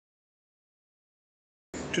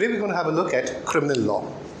Today we're going to have a look at criminal law.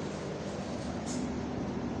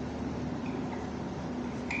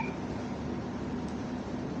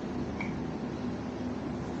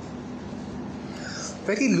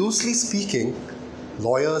 Very loosely speaking,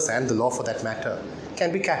 lawyers and the law for that matter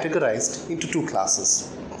can be categorized into two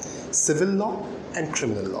classes: civil law and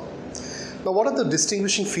criminal law. Now, what are the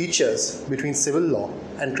distinguishing features between civil law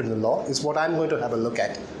and criminal law is what I'm going to have a look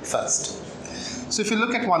at first. So if you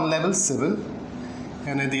look at one level, civil,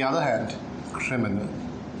 and at the other hand, criminal.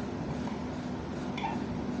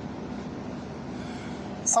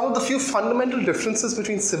 Some of the few fundamental differences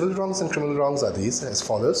between civil wrongs and criminal wrongs are these as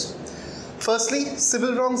follows. Firstly,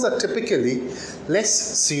 civil wrongs are typically less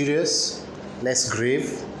serious, less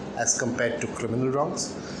grave as compared to criminal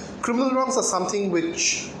wrongs. Criminal wrongs are something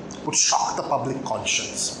which would shock the public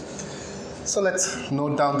conscience. So let's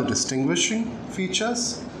note down the distinguishing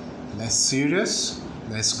features. Less serious,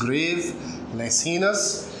 less grave, less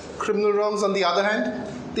heinous. Criminal wrongs, on the other hand,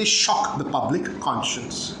 they shock the public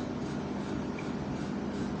conscience.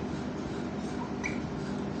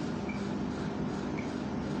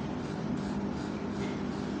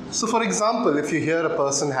 So for example, if you hear a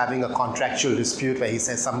person having a contractual dispute where he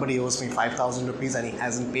says somebody owes me 5,000 rupees and he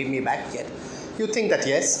hasn't paid me back yet, you think that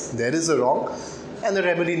yes, there is a wrong and the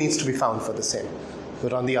remedy needs to be found for the same.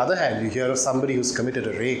 But on the other hand, you hear of somebody who's committed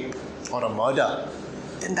a rape or a murder,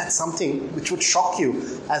 then that's something which would shock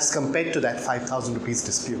you as compared to that 5,000 rupees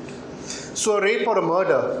dispute. So a rape or a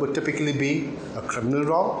murder would typically be a criminal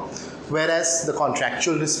wrong, whereas the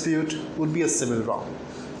contractual dispute would be a civil wrong.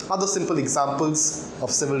 Other simple examples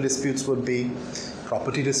of civil disputes would be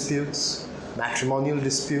property disputes, matrimonial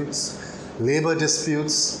disputes, labor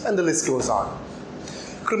disputes, and the list goes on.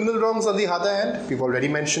 Criminal wrongs, on the other hand, we've already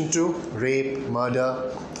mentioned too: rape,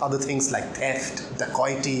 murder, other things like theft,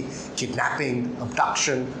 dacoity, kidnapping,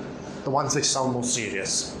 abduction, the ones which sound more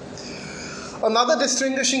serious. Another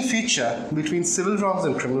distinguishing feature between civil wrongs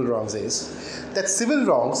and criminal wrongs is that civil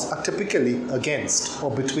wrongs are typically against or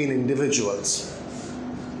between individuals.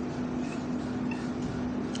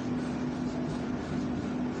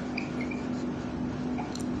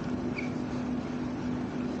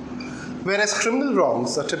 Whereas criminal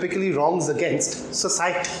wrongs are typically wrongs against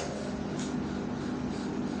society.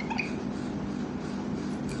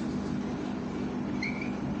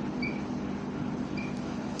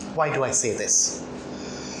 Why do I say this?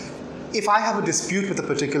 If I have a dispute with a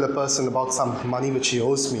particular person about some money which he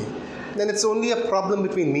owes me, then it's only a problem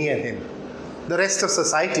between me and him. The rest of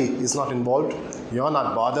society is not involved. You're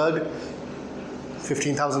not bothered.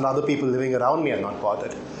 15,000 other people living around me are not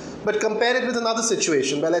bothered. But compare it with another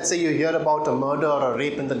situation where, let's say, you hear about a murder or a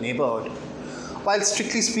rape in the neighborhood. While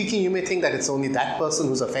strictly speaking, you may think that it's only that person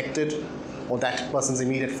who's affected or that person's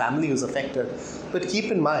immediate family who's affected. But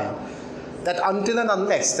keep in mind that until and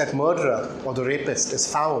unless that murderer or the rapist is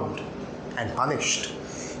found and punished,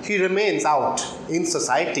 he remains out in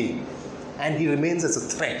society and he remains as a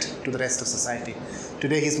threat to the rest of society.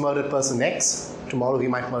 Today he's murdered person X, tomorrow he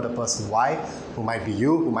might murder person Y, who might be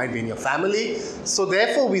you, who might be in your family. So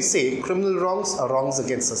therefore we say criminal wrongs are wrongs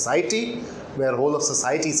against society. Where whole of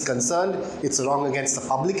society is concerned, it's a wrong against the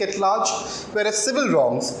public at large. Whereas civil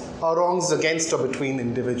wrongs are wrongs against or between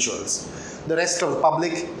individuals. The rest of the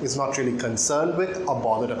public is not really concerned with or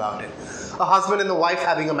bothered about it. A husband and a wife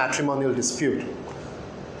having a matrimonial dispute.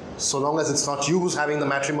 So long as it's not you who's having the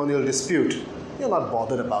matrimonial dispute, you're not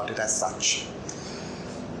bothered about it as such.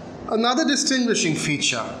 Another distinguishing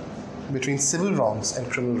feature between civil wrongs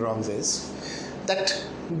and criminal wrongs is that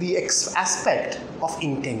the aspect of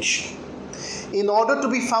intention. In order to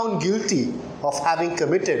be found guilty of having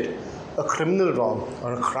committed a criminal wrong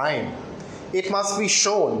or a crime, it must be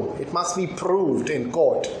shown, it must be proved in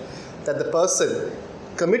court that the person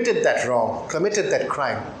committed that wrong, committed that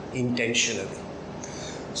crime intentionally.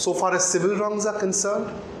 So far as civil wrongs are concerned,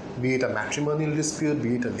 be it a matrimonial dispute,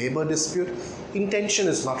 be it a labor dispute, intention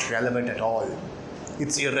is not relevant at all.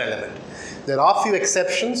 It's irrelevant. There are few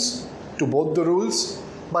exceptions to both the rules,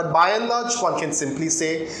 but by and large one can simply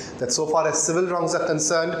say that so far as civil wrongs are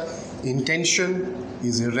concerned, intention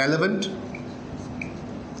is irrelevant.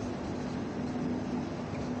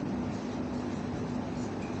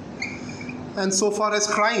 And so far as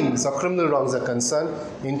crimes or criminal wrongs are concerned,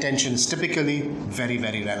 intention is typically very,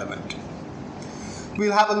 very relevant.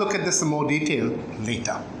 We'll have a look at this in more detail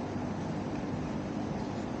later.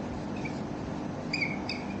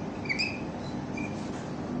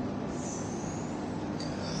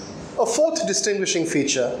 A fourth distinguishing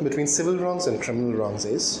feature between civil wrongs and criminal wrongs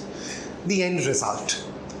is the end result.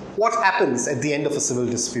 What happens at the end of a civil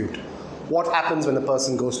dispute? What happens when a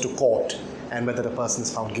person goes to court and whether the person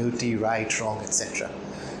is found guilty, right, wrong, etc.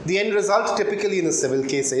 The end result typically in a civil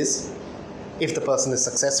case is, if the person is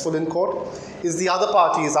successful in court, is the other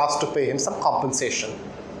party is asked to pay him some compensation,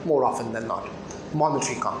 more often than not,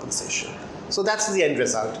 monetary compensation. So that's the end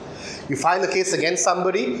result. You file a case against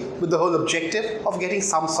somebody with the whole objective of getting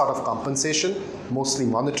some sort of compensation, mostly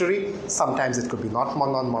monetary. Sometimes it could be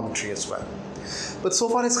non-monetary as well. But so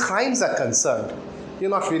far as crimes are concerned, you're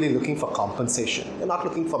not really looking for compensation. You're not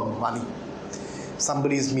looking for money.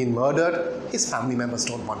 Somebody is being murdered, his family members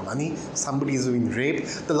don't want money. Somebody is being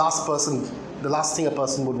raped, the last thing a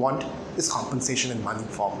person would want is compensation in money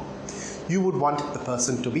form. You would want the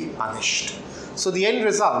person to be punished. So the end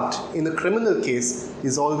result in a criminal case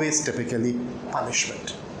is always typically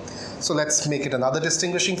punishment. So let's make it another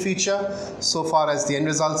distinguishing feature. So far as the end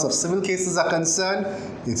results of civil cases are concerned,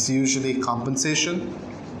 it's usually compensation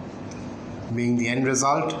being the end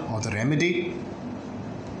result or the remedy.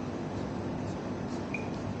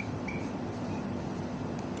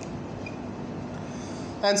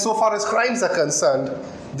 And so far as crimes are concerned,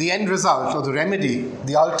 the end result or the remedy,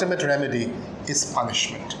 the ultimate remedy, is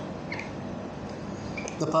punishment.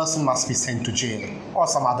 The person must be sent to jail or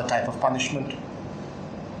some other type of punishment.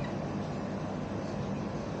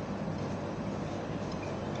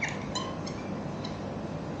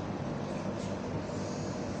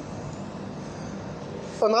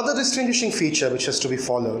 Another distinguishing feature which has to be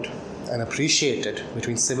followed and appreciated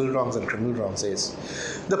between civil wrongs and criminal wrongs is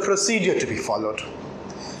the procedure to be followed.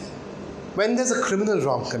 When there's a criminal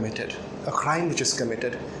wrong committed, a crime which is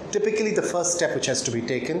committed, typically the first step which has to be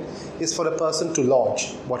taken is for a person to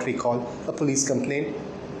lodge what we call a police complaint,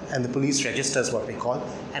 and the police registers what we call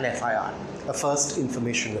an FIR, a first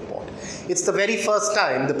information report. It's the very first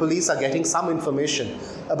time the police are getting some information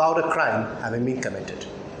about a crime having been committed.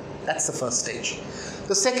 That's the first stage.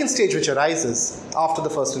 The second stage which arises after the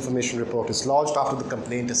first information report is lodged, after the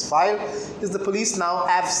complaint is filed, is the police now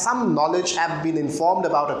have some knowledge, have been informed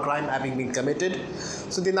about a crime having been committed.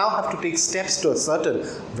 So they now have to take steps to ascertain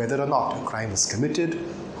whether or not a crime was committed,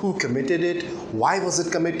 who committed it, why was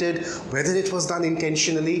it committed, whether it was done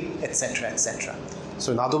intentionally, etc., etc.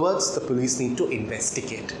 So in other words, the police need to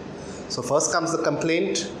investigate. So first comes the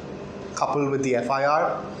complaint coupled with the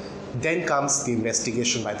FIR, then comes the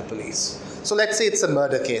investigation by the police. So let's say it's a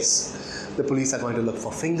murder case. The police are going to look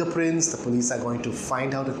for fingerprints, the police are going to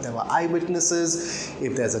find out if there were eyewitnesses,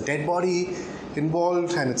 if there's a dead body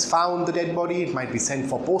involved and it's found the dead body, it might be sent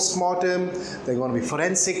for post-mortem, there are going to be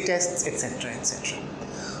forensic tests, etc., etc.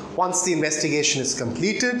 Once the investigation is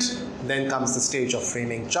completed, then comes the stage of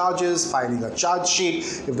framing charges, filing a charge sheet.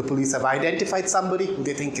 If the police have identified somebody who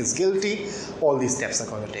they think is guilty, all these steps are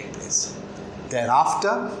going to take place.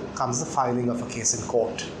 Thereafter comes the filing of a case in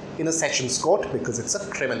court, in a sessions court, because it's a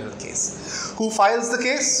criminal case. Who files the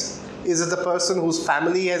case? Is it the person whose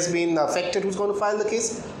family has been affected who's going to file the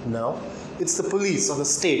case? No. It's the police or the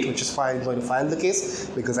state which is going to file the case,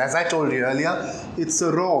 because as I told you earlier, it's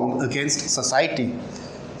a wrong against society.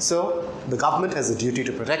 So the government has a duty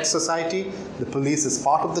to protect society. The police is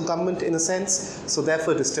part of the government in a sense. So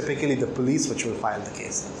therefore, it is typically the police which will file the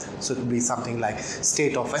case. So it will be something like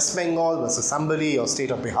state of West Bengal versus somebody, or state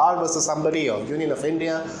of Bihar versus somebody, or Union of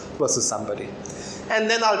India versus somebody. And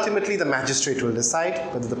then ultimately the magistrate will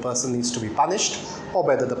decide whether the person needs to be punished or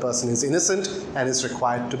whether the person is innocent and is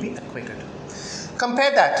required to be acquitted.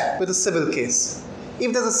 Compare that with a civil case.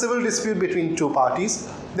 If there's a civil dispute between two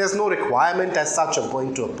parties, there's no requirement as such of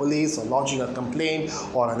going to a police or lodging a complaint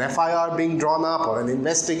or an FIR being drawn up or an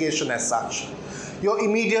investigation as such. Your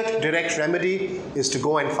immediate direct remedy is to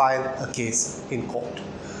go and file a case in court.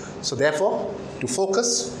 So therefore, to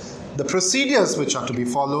focus, the procedures which are to be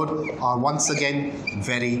followed are once again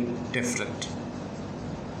very different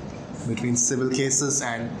between civil cases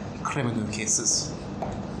and criminal cases.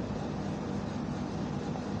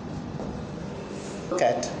 Look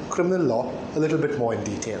at criminal law a little bit more in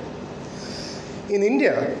detail. In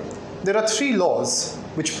India, there are 3 laws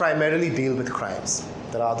which primarily deal with crimes.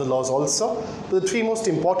 There are other laws also, but the 3 most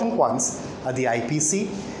important ones are the IPC,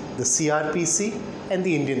 the CRPC, and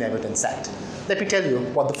the Indian Evidence Act. Let me tell you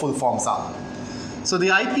what the full forms are. So the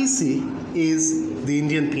IPC is the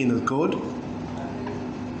Indian Penal Code.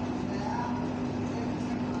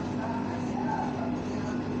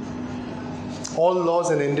 All laws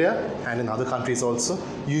in India and in other countries also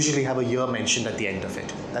usually have a year mentioned at the end of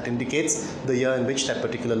it. That indicates the year in which that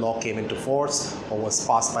particular law came into force or was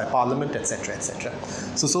passed by Parliament, etc., etc.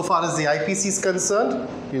 So far as the IPC is concerned,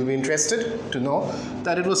 you'll be interested to know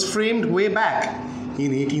that it was framed way back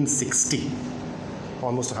in 1860,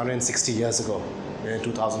 almost 160 years ago, in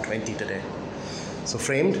 2020 today. So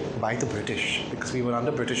framed by the British, because we were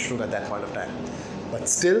under British rule at that point of time. But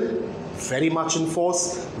still, very much in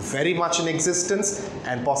force, very much in existence,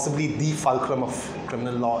 and possibly the fulcrum of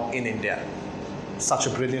criminal law in India. Such a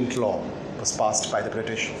brilliant law was passed by the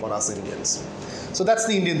British for us Indians. So that's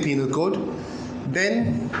the Indian Penal Code.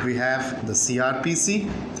 Then we have the CRPC,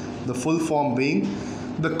 the full form being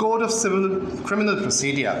the Code of Civil Criminal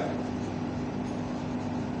Procedure.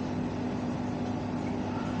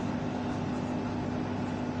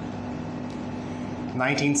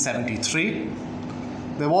 (1973).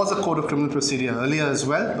 There was a Code of Criminal Procedure earlier as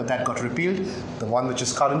well, but that got repealed. The one which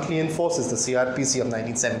is currently in force is the CRPC of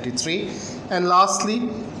 1973. And lastly,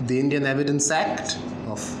 the Indian Evidence Act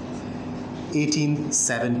of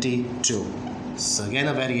 1872. So again,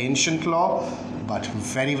 a very ancient law, but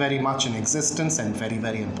very, very much in existence and very,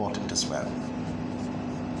 very important as well.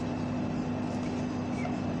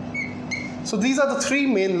 So these are the three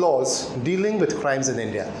main laws dealing with crimes in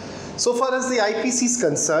India. So far as the IPC is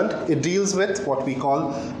concerned, it deals with what we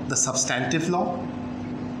call the substantive law,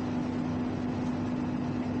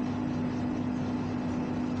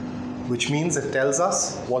 which means it tells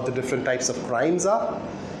us what the different types of crimes are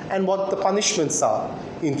and what the punishments are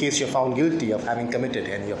in case you're found guilty of having committed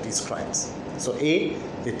any of these crimes. So A,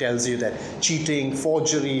 it tells you that cheating,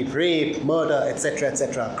 forgery, rape, murder, etc.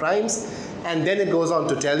 are crimes. And then it goes on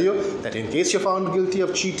to tell you that in case you're found guilty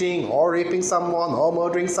of cheating or raping someone or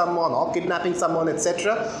murdering someone or kidnapping someone,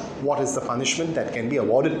 etc., what is the punishment that can be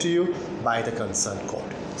awarded to you by the concerned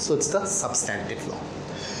court. So it's the substantive law.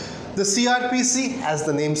 The CRPC, as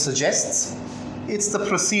the name suggests, it's the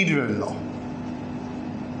procedural law.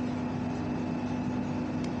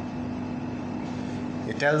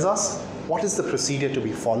 It tells us what is the procedure to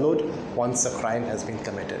be followed once a crime has been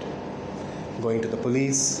committed. Going to the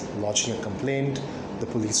police, lodging a complaint, the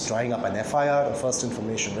police drawing up an FIR, a first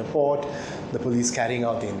information report, the police carrying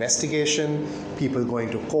out the investigation, people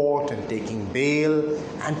going to court and taking bail,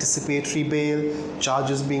 anticipatory bail,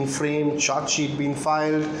 charges being framed, charge sheet being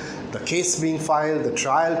filed, the case being filed, the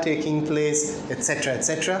trial taking place,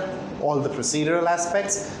 etc. All the procedural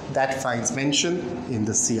aspects that finds mention in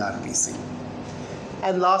the CRPC.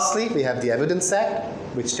 And lastly, we have the Evidence Act,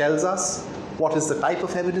 which tells us what is the type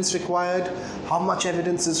of evidence required, how much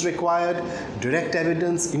evidence is required, direct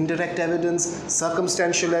evidence, indirect evidence,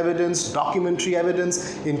 circumstantial evidence, documentary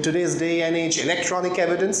evidence, in today's day and age, electronic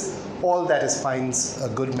evidence. All that finds a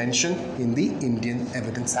good mention in the Indian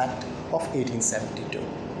Evidence Act of 1872.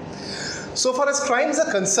 So far as crimes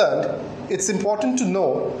are concerned, it's important to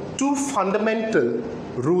know two fundamental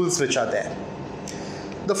rules which are there.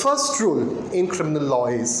 The first rule in criminal law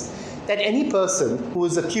is that any person who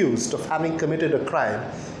is accused of having committed a crime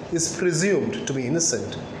is presumed to be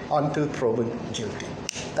innocent until proven guilty.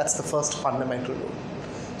 That's the first fundamental rule.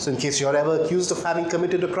 So in case you're ever accused of having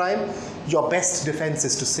committed a crime, your best defense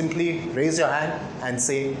is to simply raise your hand and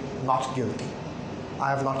say, not guilty. I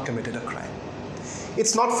have not committed a crime.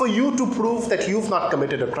 It's not for you to prove that you've not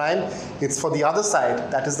committed a crime. It's for the other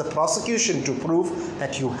side, that is the prosecution, to prove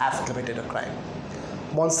that you have committed a crime.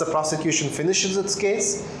 Once the prosecution finishes its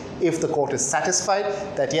case, if the court is satisfied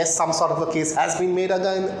that yes, some sort of a case has been made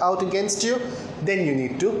out against you, then you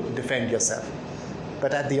need to defend yourself.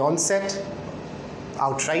 But at the onset,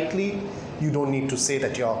 outrightly, you don't need to say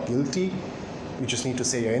that you're guilty. You just need to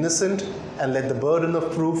say you're innocent and let the burden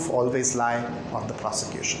of proof always lie on the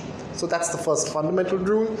prosecution. So that's the first fundamental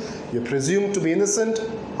rule. You're presumed to be innocent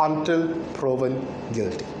until proven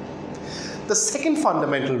guilty. The second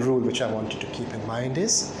fundamental rule which I want you to keep in mind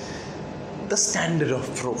is the standard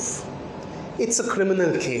of proof. It's a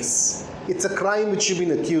criminal case. It's a crime which you've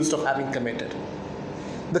been accused of having committed.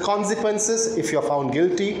 The consequences, if you're found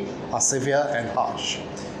guilty, are severe and harsh.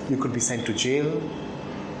 You could be sent to jail,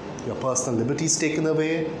 your personal liberties taken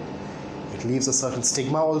away. It leaves a certain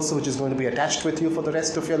stigma also which is going to be attached with you for the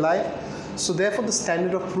rest of your life. So therefore the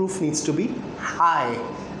standard of proof needs to be high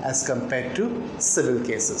as compared to civil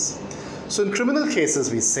cases. So in criminal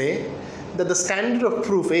cases we say that the standard of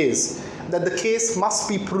proof is that the case must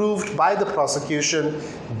be proved by the prosecution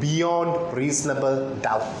beyond reasonable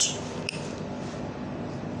doubt.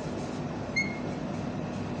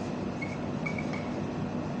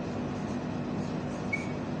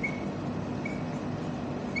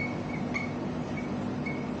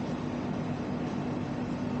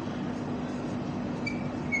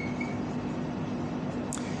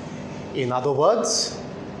 In other words,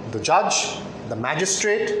 the judge, the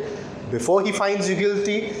magistrate, before he finds you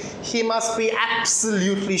guilty, he must be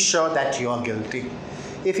absolutely sure that you are guilty.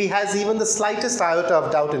 If he has even the slightest iota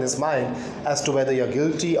of doubt in his mind as to whether you're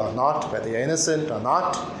guilty or not, whether you're innocent or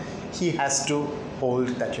not, he has to hold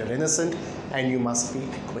that you're innocent and you must be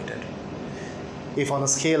acquitted. If on a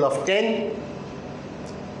scale of 10,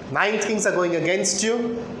 9 things are going against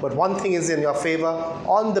you, but 1 thing is in your favor,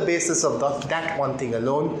 on the basis of that 1 thing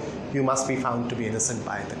alone, you must be found to be innocent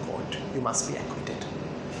by the court. You must be acquitted.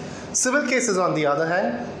 Civil cases, on the other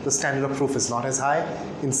hand, the standard of proof is not as high.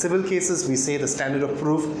 In civil cases, we say the standard of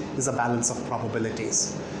proof is a balance of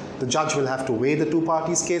probabilities. The judge will have to weigh the 2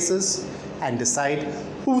 parties' cases and decide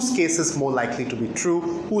whose case is more likely to be true,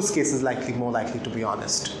 whose case is more likely to be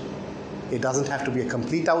honest. It doesn't have to be a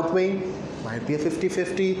complete outweighing. Might be a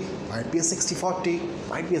 50-50, might be a 60-40,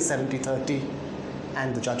 might be a 70-30,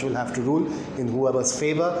 and the judge will have to rule in whoever's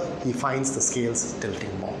favor he finds the scales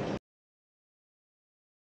tilting more.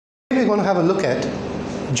 We're going to have a look at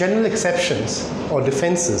general exceptions or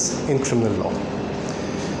defenses in criminal law.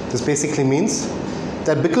 This basically means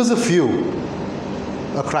that because of you,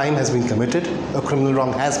 a crime has been committed, a criminal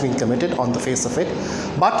wrong has been committed on the face of it,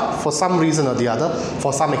 but for some reason or the other,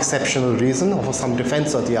 for some exceptional reason or for some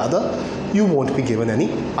defense or the other, you won't be given any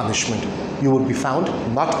punishment. You would be found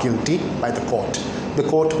not guilty by the court. The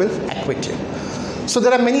court will acquit you. So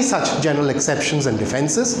there are many such general exceptions and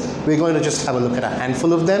defenses. We're going to just have a look at a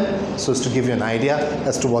handful of them so as to give you an idea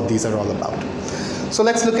as to what these are all about. So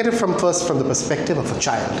let's look at it first from the perspective of a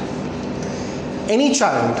child. Any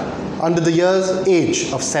child under the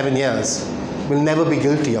age of 7 years will never be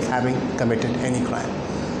guilty of having committed any crime.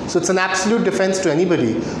 So it's an absolute defense to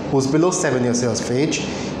anybody who's below 7 years of age.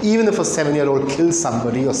 Even if a 7-year-old kills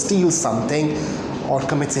somebody or steals something or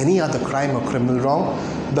commits any other crime or criminal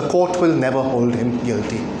wrong, the court will never hold him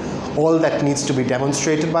guilty. All that needs to be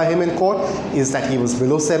demonstrated by him in court is that he was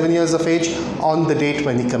below 7 years of age on the date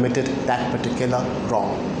when he committed that particular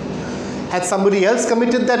wrong. Had somebody else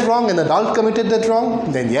committed that wrong, an adult committed that wrong,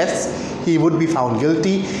 then yes, he would be found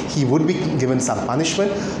guilty, he would be given some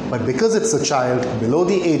punishment, but because it's a child below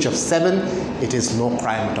the age of 7, it is no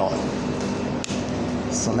crime at all.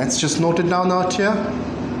 So let's just note it down out here.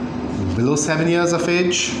 Below 7 years of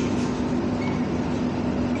age,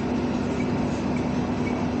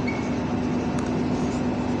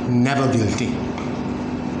 never guilty.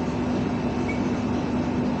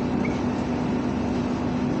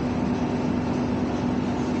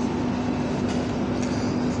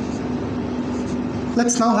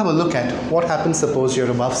 Let's now have a look at what happens suppose you're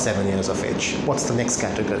above 7 years of age. What's the next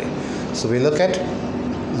category? So we look at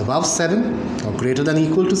above 7 or greater than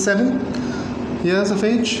equal to 7 years of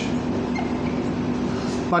age,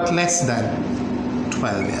 but less than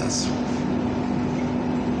 12 years.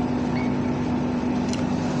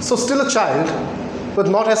 So still a child, but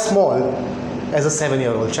not as small as a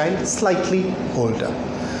 7-year-old child, slightly older.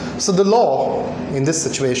 So the law in this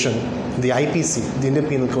situation, the IPC, the Indian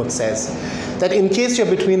Penal Code, says that in case you're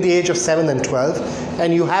between the age of 7 and 12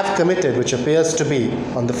 and you have committed, which appears to be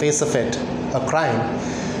on the face of it, a crime,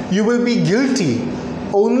 you will be guilty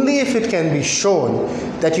only if it can be shown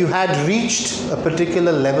that you had reached a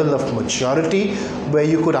particular level of maturity where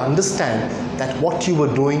you could understand that what you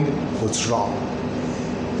were doing was wrong.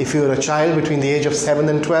 If you're a child between the age of 7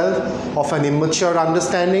 and 12 of an immature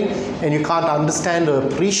understanding and you can't understand or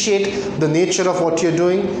appreciate the nature of what you're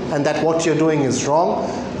doing and that what you're doing is wrong,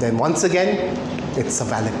 then once again, it's a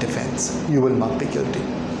valid defense. You will not be guilty.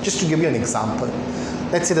 Just to give you an example,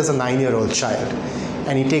 let's say there's a 9-year-old child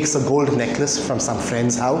and he takes a gold necklace from some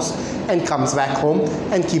friend's house and comes back home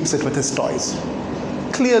and keeps it with his toys.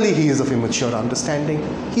 Clearly he is of immature understanding.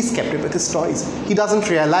 He's kept it with his toys. He doesn't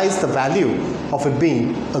realize the value of it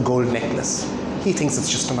being a gold necklace. He thinks it's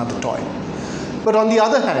just another toy. But on the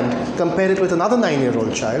other hand, compare it with another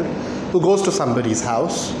 9-year-old child who goes to somebody's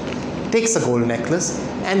house, takes a gold necklace,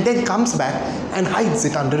 and then comes back and hides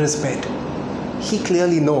it under his bed. He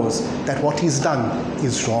clearly knows that what he's done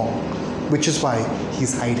is wrong, which is why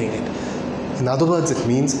he's hiding it. In other words, it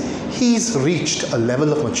means he's reached a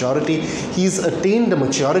level of maturity, he's attained a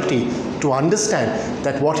maturity to understand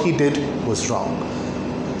that what he did was wrong.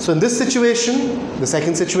 So in this situation, the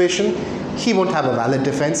second situation, he won't have a valid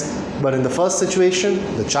defense, but in the first situation,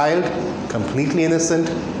 the child, completely innocent,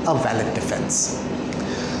 a valid defense.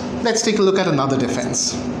 Let's take a look at another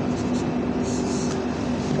defense.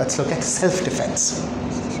 Let's look at self-defense.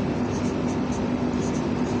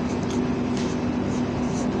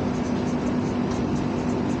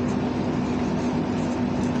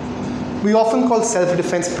 We often call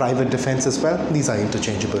self-defense private defense as well. These are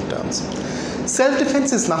interchangeable terms.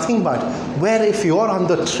 Self-defense is nothing but where if you're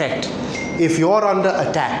under threat, if you're under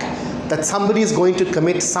attack, that somebody is going to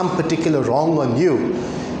commit some particular wrong on you,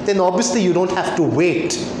 then obviously you don't have to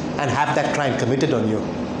wait and have that crime committed on you.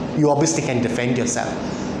 You obviously can defend yourself.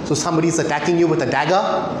 So somebody is attacking you with a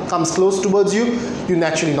dagger, comes close towards you, you're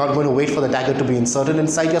naturally not going to wait for the dagger to be inserted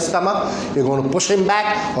inside your stomach. You're going to push him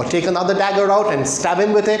back or take another dagger out and stab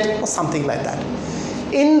him with it or something like that.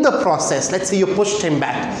 In the process, let's say you pushed him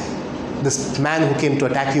back, this man who came to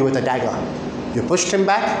attack you with a dagger. You pushed him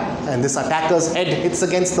back and this attacker's head hits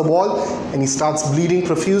against the wall and he starts bleeding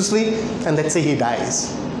profusely, and let's say he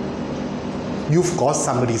dies. You've caused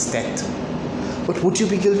somebody's death. But would you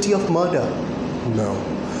be guilty of murder? No.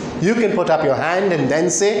 You can put up your hand and then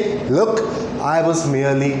say, look, I was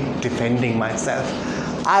merely defending myself.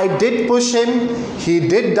 I did push him, he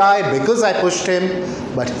did die because I pushed him,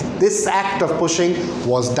 but this act of pushing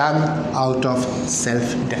was done out of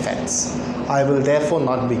self-defense. I will therefore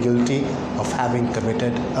not be guilty of having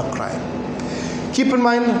committed a crime. Keep in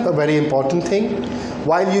mind a very important thing.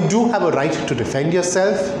 While you do have a right to defend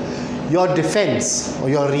yourself, your defense or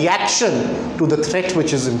your reaction to the threat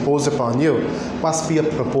which is imposed upon you must be a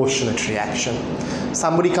proportionate reaction.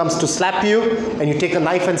 Somebody comes to slap you and you take a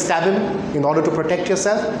knife and stab him in order to protect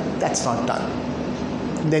yourself, that's not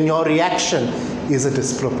done. Then your reaction is a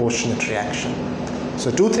disproportionate reaction.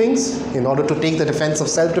 So two things in order to take the defense of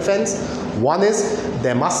self-defense. One is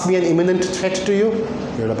there must be an imminent threat to you.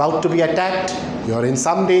 You're about to be attacked. You're in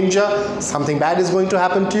some danger. Something bad is going to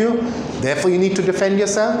happen to you. Therefore, you need to defend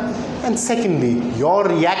yourself. And secondly, your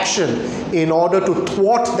reaction in order to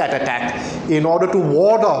thwart that attack, in order to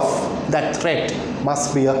ward off that threat,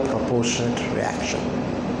 must be a proportionate reaction.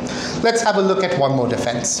 Let's have a look at one more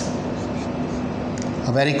defense.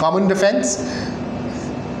 A very common defense,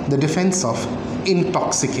 the defense of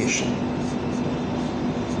intoxication.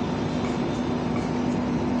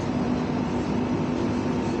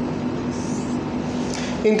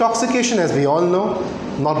 Intoxication, as we all know,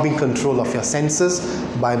 not being control of your senses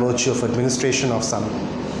by virtue of administration of some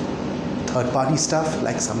third-party stuff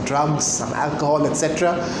like some drugs, some alcohol,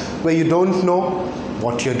 etc., where you don't know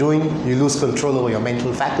what you're doing, you lose control over your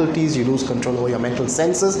mental faculties, you lose control over your mental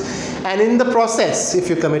senses, and in the process, if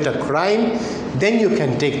you commit a crime, then you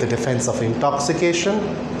can take the defense of intoxication.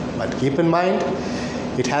 But keep in mind,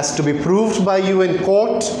 it has to be proved by you in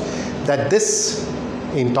court that this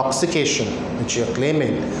intoxication which you're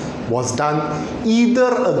claiming was done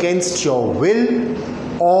either against your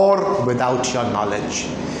will or without your knowledge.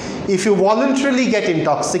 If you voluntarily get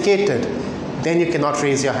intoxicated, then you cannot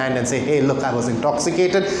raise your hand and say, hey, look, I was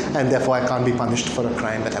intoxicated and therefore I can't be punished for a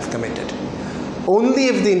crime that I've committed. Only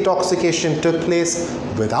if the intoxication took place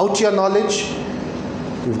without your knowledge.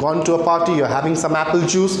 You've gone to a party, you're having some apple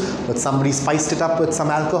juice, but somebody spiced it up with some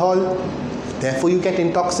alcohol. Therefore you get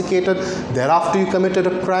intoxicated. Thereafter you committed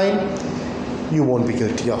a crime. You won't be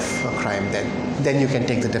guilty of a crime then. Then you can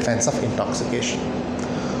take the defense of intoxication.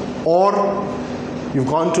 Or you've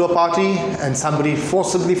gone to a party and somebody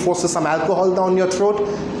forcibly forces some alcohol down your throat,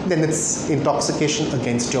 then it's intoxication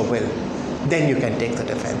against your will. Then you can take the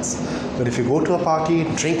defense. But if you go to a party,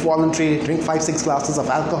 drink voluntarily, drink 5-6 glasses of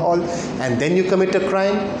alcohol, and then you commit a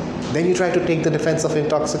crime, then you try to take the defense of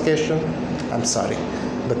intoxication, I'm sorry.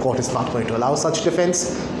 The court is not going to allow such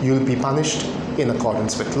defense. You'll be punished in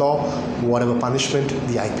accordance with law, whatever punishment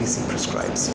the IPC prescribes.